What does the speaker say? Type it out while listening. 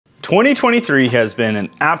2023 has been an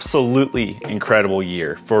absolutely incredible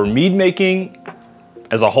year for mead making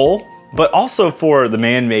as a whole, but also for the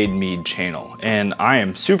Man Made Mead channel. And I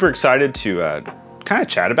am super excited to kind of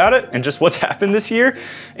chat about it and just what's happened this year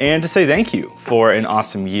and to say thank you for an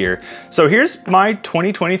awesome year. So here's my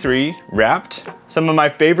 2023 wrapped, some of my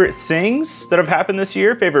favorite things that have happened this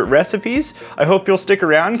year, favorite recipes. I hope you'll stick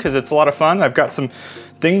around because it's a lot of fun. I've got some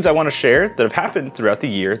things I want to share that have happened throughout the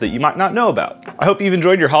year that you might not know about. I hope you've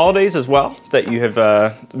enjoyed your holidays as well, that you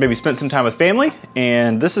have maybe spent some time with family,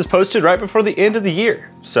 and this is posted right before the end of the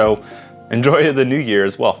year. So enjoy the new year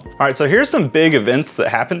as well. All right, so here's some big events that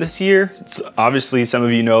happened this year. It's obviously some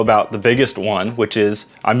of you know about the biggest one, which is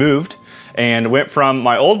I moved and went from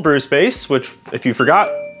my old brew space, which if you forgot,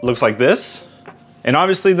 looks like this. And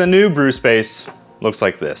obviously the new brew space looks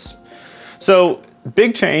like this. So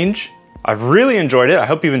big change. I've really enjoyed it. I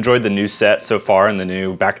hope you've enjoyed the new set so far and the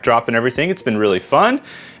new backdrop and everything. It's been really fun.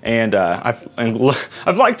 And I've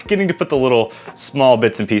liked getting to put the little small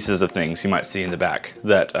bits and pieces of things you might see in the back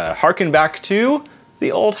that harken back to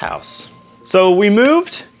the old house. So we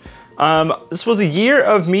moved. This was a year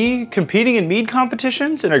of me competing in mead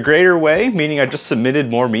competitions in a greater way, meaning I just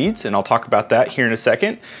submitted more meads, and I'll talk about that here in a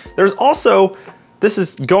second. There's also, this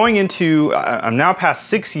is going into, I'm now past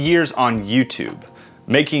 6 years on YouTube,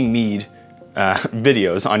 making mead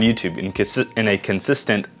videos on YouTube in a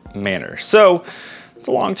consistent manner. So it's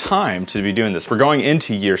a long time to be doing this. We're going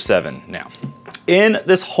into year 7 now. In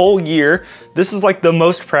this whole year, this is like the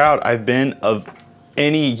most proud I've been of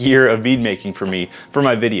any year of mead making for me, for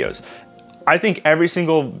my videos. I think every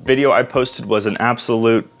single video I posted was an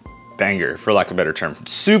absolute banger, for lack of a better term.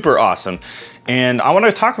 Super awesome. And I want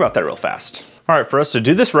to talk about that real fast. All right, for us to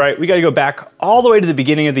do this right, we got to go back all the way to the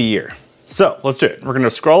beginning of the year. So let's do it. We're gonna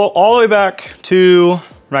scroll all the way back to,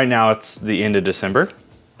 right now it's the end of December,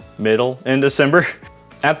 in December.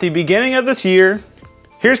 At the beginning of this year,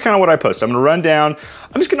 here's kind of what I posted. I'm gonna run down,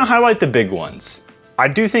 I'm just gonna highlight the big ones. I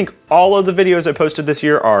do think all of the videos I posted this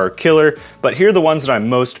year are killer, but here are the ones that I'm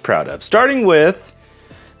most proud of. Starting with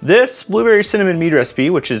this blueberry cinnamon mead recipe,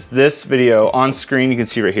 which is this video on screen. You can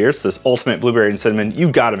see right here, it's this ultimate blueberry and cinnamon. You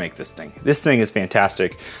gotta make this thing. This thing is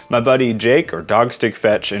fantastic. My buddy Jake, or Dogstick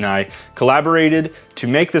Fetch, and I collaborated to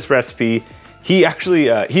make this recipe. He actually,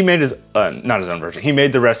 he made his, not his own version, he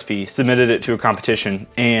made the recipe, submitted it to a competition,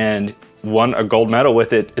 and won a gold medal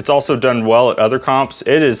with it. It's also done well at other comps.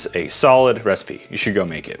 It is a solid recipe. You should go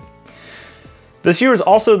make it. This year is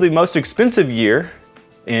also the most expensive year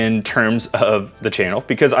in terms of the channel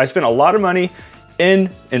because I spent a lot of money in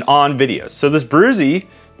and on videos. So this Brewzy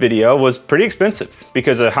video was pretty expensive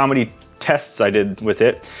because of how many tests I did with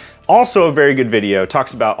it. Also a very good video,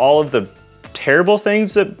 talks about all of the terrible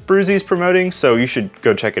things that Brewzy is promoting, so you should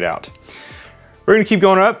go check it out. We're gonna keep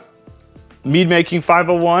going up. Mead Making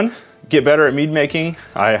 501, get better at mead making.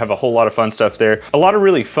 I have a whole lot of fun stuff there. A lot of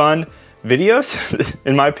really fun videos,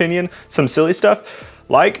 in my opinion, some silly stuff,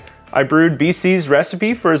 like I brewed BC's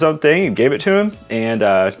recipe for his own thing and gave it to him and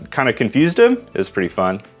kind of confused him. It was pretty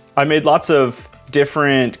fun. I made lots of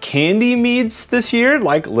different candy meads this year,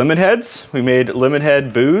 like lemon heads. We made lemon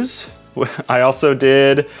head booze. I also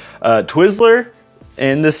did Twizzler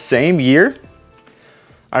in the same year.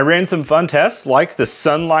 I ran some fun tests like the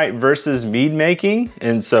sunlight versus mead making.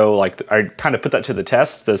 And so like I kind of put that to the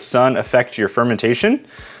test. Does sun affect your fermentation?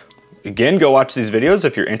 Again, go watch these videos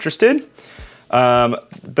if you're interested.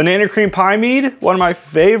 Banana cream pie mead, one of my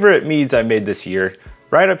favorite meads I made this year.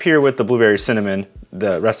 Right up here with the blueberry cinnamon,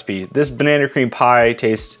 the recipe. This banana cream pie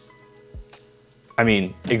tastes, I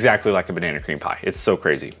mean, exactly like a banana cream pie. It's so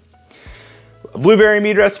crazy. Blueberry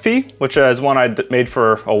mead recipe, which is one I made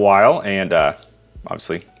for a while and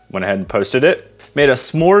obviously went ahead and posted it. Made a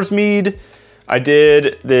s'mores mead. I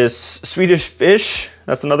did this Swedish fish.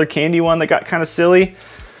 That's another candy one that got kind of silly.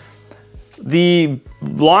 The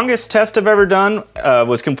longest test I've ever done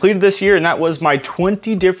was completed this year, and that was my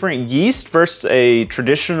 20 different yeast versus a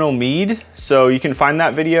traditional mead. So you can find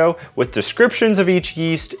that video with descriptions of each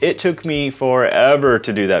yeast. It took me forever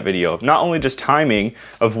to do that video. Not only just timing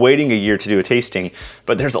of waiting a year to do a tasting,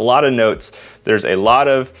 but there's a lot of notes. There's a lot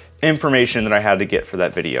of information that I had to get for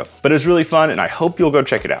that video. But it was really fun, and I hope you'll go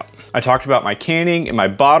check it out. I talked about my canning and my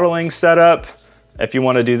bottling setup. If you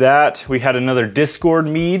want to do that, we had another Discord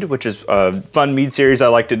mead, which is a fun mead series I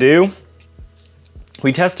like to do.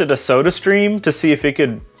 We tested a soda stream to see if it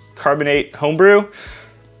could carbonate homebrew. You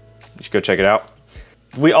should go check it out.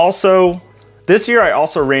 This year I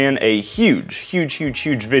also ran a huge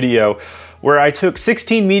video where I took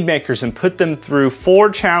 16 mead makers and put them through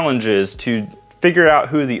 4 challenges to figured out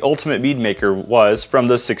who the ultimate mead maker was from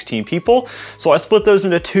those 16 people. So I split those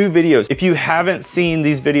into 2 videos. If you haven't seen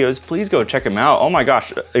these videos, please go check them out. Oh my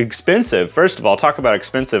gosh, expensive. First of all, talk about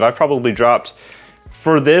expensive. I probably dropped,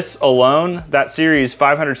 for this alone, that series,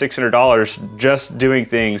 $500, $600 just doing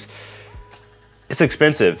things. It's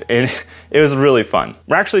expensive and it was really fun.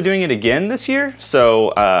 We're actually doing it again this year,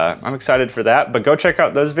 so I'm excited for that, but go check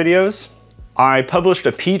out those videos. I published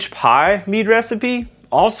a peach pie mead recipe.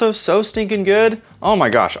 Also so stinking good. Oh my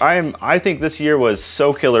gosh, I think this year was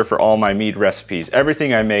so killer for all my mead recipes.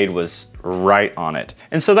 Everything I made was right on it.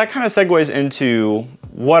 And so that kind of segues into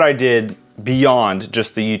what I did beyond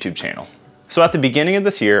just the YouTube channel. So at the beginning of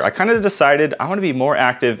this year, I kind of decided I want to be more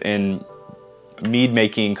active in mead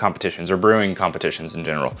making competitions or brewing competitions in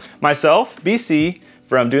general. Myself, BC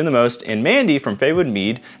from Doing the Most, and Mandy from Faywood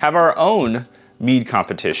Mead have our own mead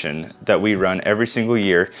competition that we run every single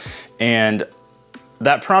year. And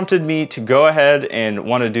that prompted me to go ahead and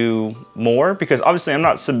want to do more, because obviously I'm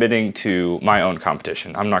not submitting to my own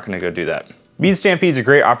competition. I'm not going to go do that. Mead Stampede is a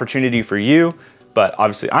great opportunity for you, but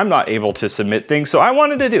obviously I'm not able to submit things, so I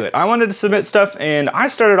wanted to do it. I wanted to submit stuff, and I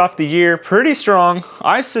started off the year pretty strong.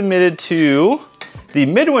 I submitted to the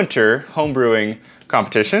Midwinter Homebrewing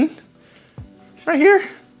Competition, right here.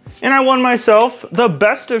 And I won myself the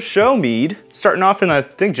Best of Show mead, starting off in, I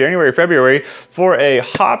think, January, February, for a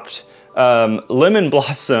hopped lemon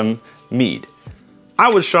blossom mead. I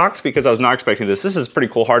was shocked because I was not expecting this. This is pretty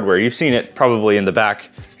cool hardware. You've seen it probably in the back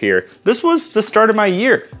here. This was the start of my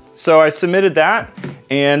year. So I submitted that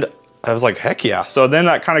and I was like, heck yeah. So then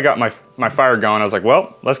that kind of got my fire going. I was like,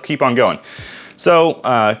 well, let's keep on going. So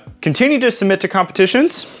continue to submit to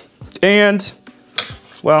competitions and,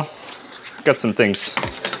 well, got some things.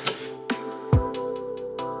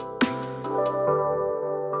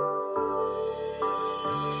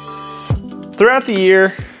 Throughout the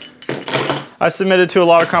year, I submitted to a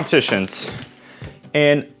lot of competitions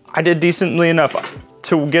and I did decently enough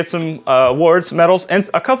to get some awards, medals, and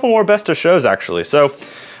a couple more best of shows actually. So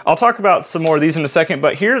I'll talk about some more of these in a second,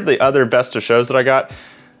 but here are the other best of shows that I got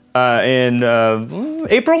in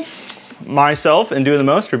April. Myself and Doing the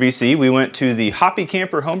Most for BC, we went to the Hoppy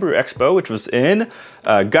Camper Homebrew Expo, which was in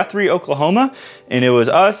Guthrie, Oklahoma, and it was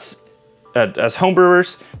us as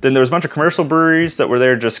homebrewers. Then there was a bunch of commercial breweries that were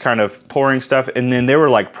there just kind of pouring stuff, and then there were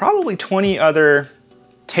like probably 20 other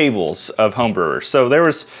tables of homebrewers. So there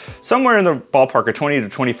was somewhere in the ballpark of 20 to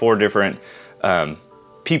 24 different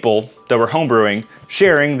people that were homebrewing,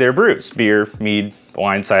 sharing their brews, beer, mead,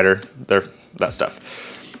 wine, cider, that stuff.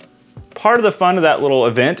 Part of the fun of that little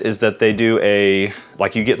event is that they do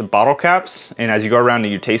you get the bottle caps, and as you go around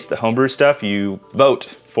and you taste the homebrew stuff, you vote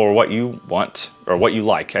for what you want, or what you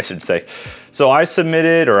like, I should say. So I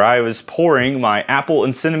was pouring my apple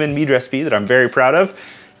and cinnamon mead recipe that I'm very proud of,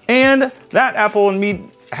 and that apple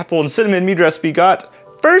and cinnamon mead recipe got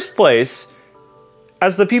first place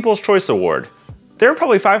as the People's Choice Award. There were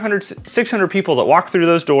probably 500, 600 people that walked through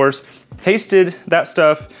those doors, tasted that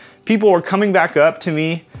stuff. People were coming back up to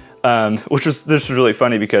me, this was really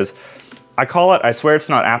funny because I swear it's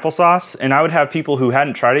not applesauce, and I would have people who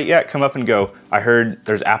hadn't tried it yet come up and go, I heard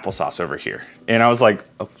there's applesauce over here. And I was like,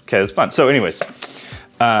 okay, that's fun. So anyways,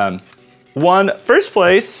 won first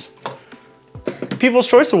place, People's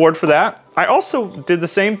Choice Award for that. I also did the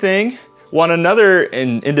same thing, won another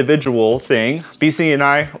individual thing. BC and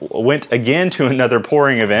I went again to another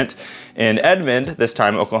pouring event in Edmond, this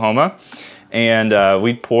time Oklahoma, and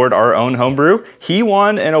we poured our own homebrew. He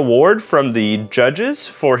won an award from the judges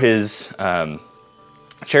for his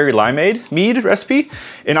cherry limeade mead recipe,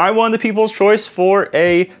 and I won the People's Choice for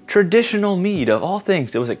a traditional mead of all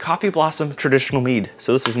things. It was a coffee blossom traditional mead.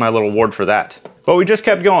 So this is my little award for that. But we just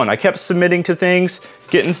kept going. I kept submitting to things,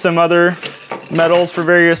 getting some other medals for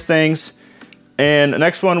various things. And the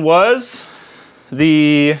next one was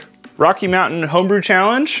the Rocky Mountain Homebrew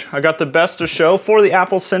Challenge. I got the best of show for the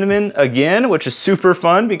apple cinnamon again, which is super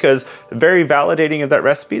fun because very validating of that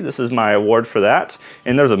recipe. This is my award for that.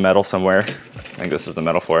 And there's a medal somewhere. I think this is the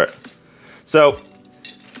medal for it. So,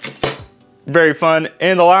 very fun.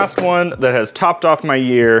 And the last one that has topped off my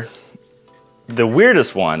year, the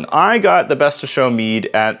weirdest one, I got the best of show mead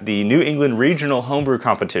at the New England Regional Homebrew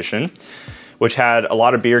Competition, which had a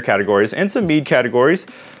lot of beer categories and some mead categories,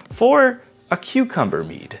 for a cucumber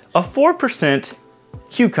mead, a 4%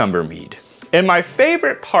 cucumber mead. And my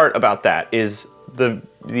favorite part about that is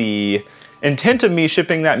the intent of me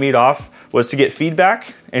shipping that mead off was to get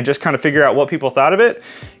feedback and just kind of figure out what people thought of it.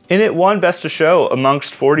 And it won best of show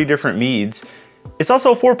amongst 40 different meads. It's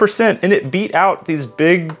also 4%, and it beat out these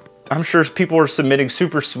big, I'm sure people were submitting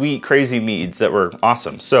super sweet, crazy meads that were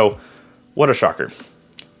awesome. So what a shocker.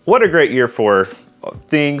 what a great year for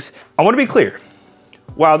things. I want to be clear.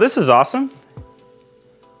 Wow, this is awesome.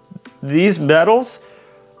 These medals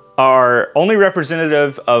are only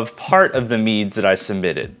representative of part of the meads that I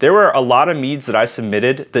submitted. There were a lot of meads that I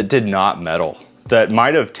submitted that did not medal, that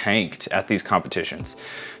might have tanked at these competitions.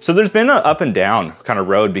 So there's been an up and down kind of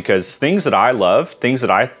road, because things that I love, things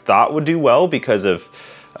that I thought would do well because of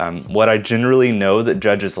what I generally know that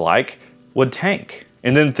judges like, would tank.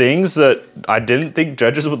 And then things that I didn't think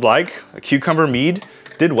judges would like, a cucumber mead,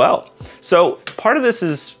 did well. So part of this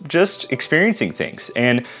is just experiencing things.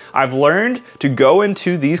 And I've learned to go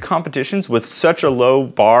into these competitions with such a low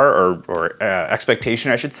bar or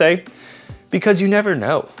expectation, I should say, because you never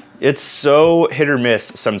know. It's so hit or miss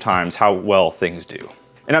sometimes how well things do.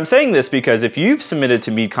 And I'm saying this because if you've submitted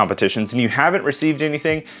to mead competitions and you haven't received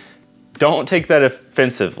anything, don't take that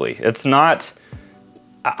offensively. It's not,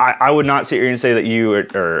 I would not sit here and say that you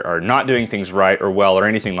are not doing things right or well or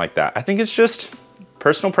anything like that. I think it's just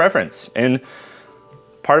personal preference, and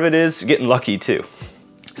part of it is getting lucky too.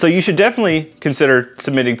 So you should definitely consider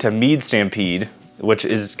submitting to Mead Stampede, which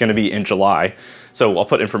is gonna be in July. So I'll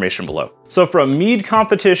put information below. So from mead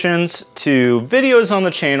competitions to videos on the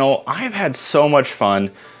channel, I've had so much fun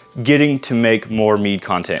getting to make more mead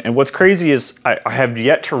content. And what's crazy is I have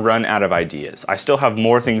yet to run out of ideas. I still have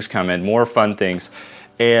more things coming, more fun things.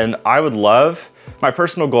 And I would love, my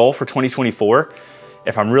personal goal for 2024,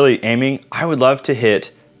 if I'm really aiming, I would love to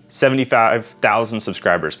hit 75,000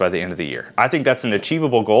 subscribers by the end of the year. I think that's an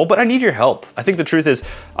achievable goal, but I need your help. I think the truth is,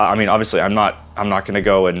 I mean, obviously I'm not gonna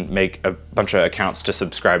go and make a bunch of accounts to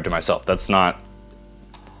subscribe to myself. That's not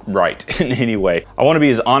right in any way. I wanna be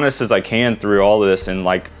as honest as I can through all of this, and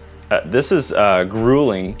like, this is a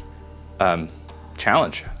grueling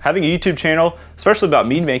challenge. Having a YouTube channel, especially about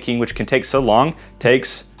mead making, which can take so long,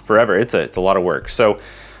 takes forever. It's a lot of work. So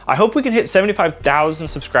I hope we can hit 75,000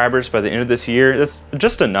 subscribers by the end of this year. That's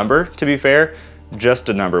just a number, to be fair, just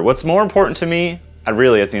a number. What's more important to me,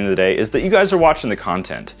 really at the end of the day, is that you guys are watching the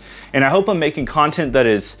content. And I hope I'm making content that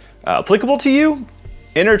is applicable to you,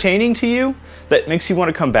 entertaining to you, that makes you want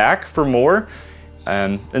to come back for more.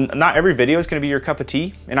 And not every video is gonna be your cup of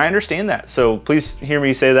tea, and I understand that. So please hear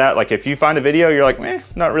me say that. Like, if you find a video, you're like,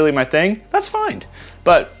 not really my thing, that's fine.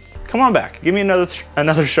 But come on back, give me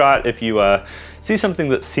another shot if you see something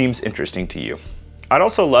that seems interesting to you. I'd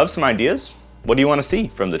also love some ideas. What do you want to see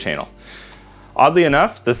from the channel? Oddly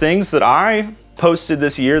enough, the things that I posted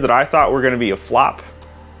this year that I thought were going to be a flop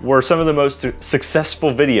were some of the most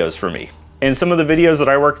successful videos for me. And some of the videos that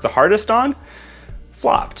I worked the hardest on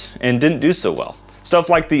flopped and didn't do so well. Stuff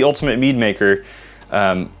like the Ultimate Mead Maker,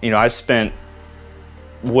 you know, I've spent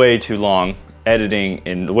way too long editing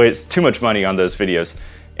and it's too much money on those videos.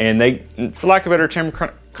 And they, for lack of a better term,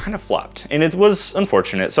 kind of flopped. And it was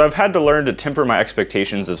unfortunate. So I've had to learn to temper my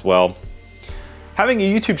expectations as well. Having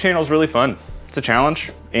a YouTube channel is really fun. It's a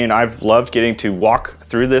challenge. And I've loved getting to walk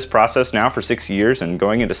through this process now for 6 years and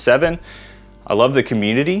going into 7. I love the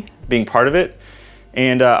community, being part of it.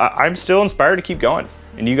 And I'm still inspired to keep going.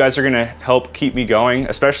 And you guys are gonna help keep me going,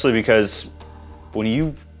 especially because when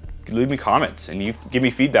you leave me comments and you give me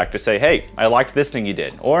feedback to say, hey, I liked this thing you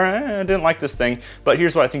did, or I didn't like this thing, but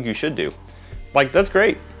here's what I think you should do. Like, that's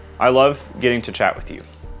great. I love getting to chat with you.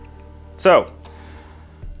 So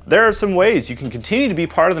there are some ways you can continue to be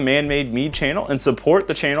part of the Man Made Mead channel and support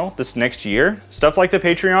the channel this next year. Stuff like the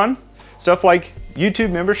Patreon, stuff like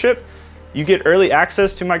YouTube membership. You get early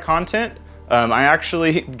access to my content. I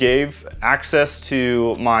actually gave access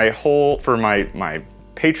to my my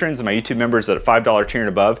patrons and my YouTube members at a $5 tier and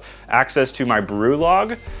above, access to my Brew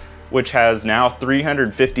log, which has now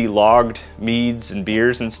 350 logged meads and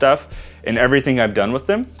beers and stuff, and everything I've done with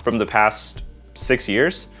them from the past 6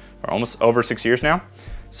 years, or almost over 6 years now.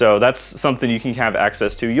 So that's something you can have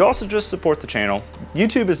access to. You also just support the channel.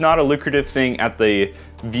 YouTube is not a lucrative thing at the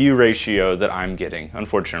view ratio that I'm getting,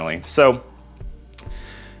 unfortunately. So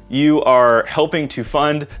you are helping to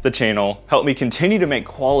fund the channel, help me continue to make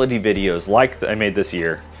quality videos like I made this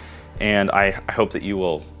year. And I hope that you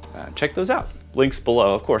will check those out. Links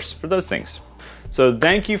below, of course, for those things. So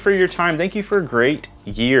thank you for your time. Thank you for a great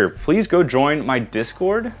year. Please go join my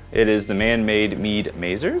Discord. It is the Man Made Mead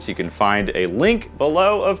Mazers. You can find a link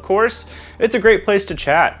below, of course. It's a great place to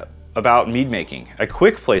chat about mead making, a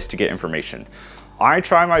quick place to get information. I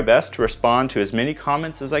try my best to respond to as many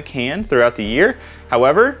comments as I can throughout the year.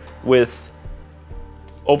 However, with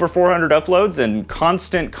over 400 uploads and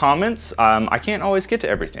constant comments, I can't always get to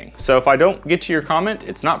everything. So if I don't get to your comment,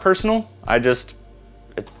 it's not personal. It's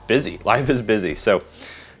busy. Life is busy. So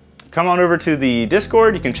come on over to the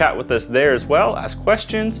Discord. You can chat with us there as well, ask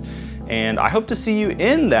questions, and I hope to see you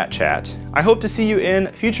in that chat. I hope to see you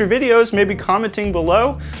in future videos, maybe commenting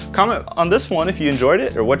below. Comment on this one if you enjoyed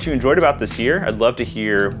it or what you enjoyed about this year. I'd love to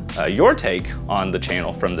hear your take on the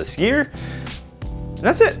channel from this year. And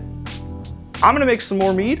that's it. I'm gonna make some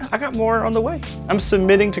more mead. I got more on the way. I'm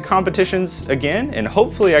submitting to competitions again, and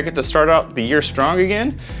hopefully I get to start out the year strong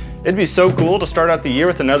again. It'd be so cool to start out the year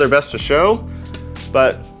with another Best of Show,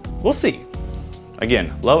 but we'll see.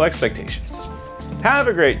 Again, low expectations. Have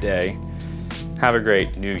a great day. Have a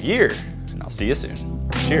great new year, and I'll see you soon.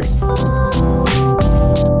 Cheers.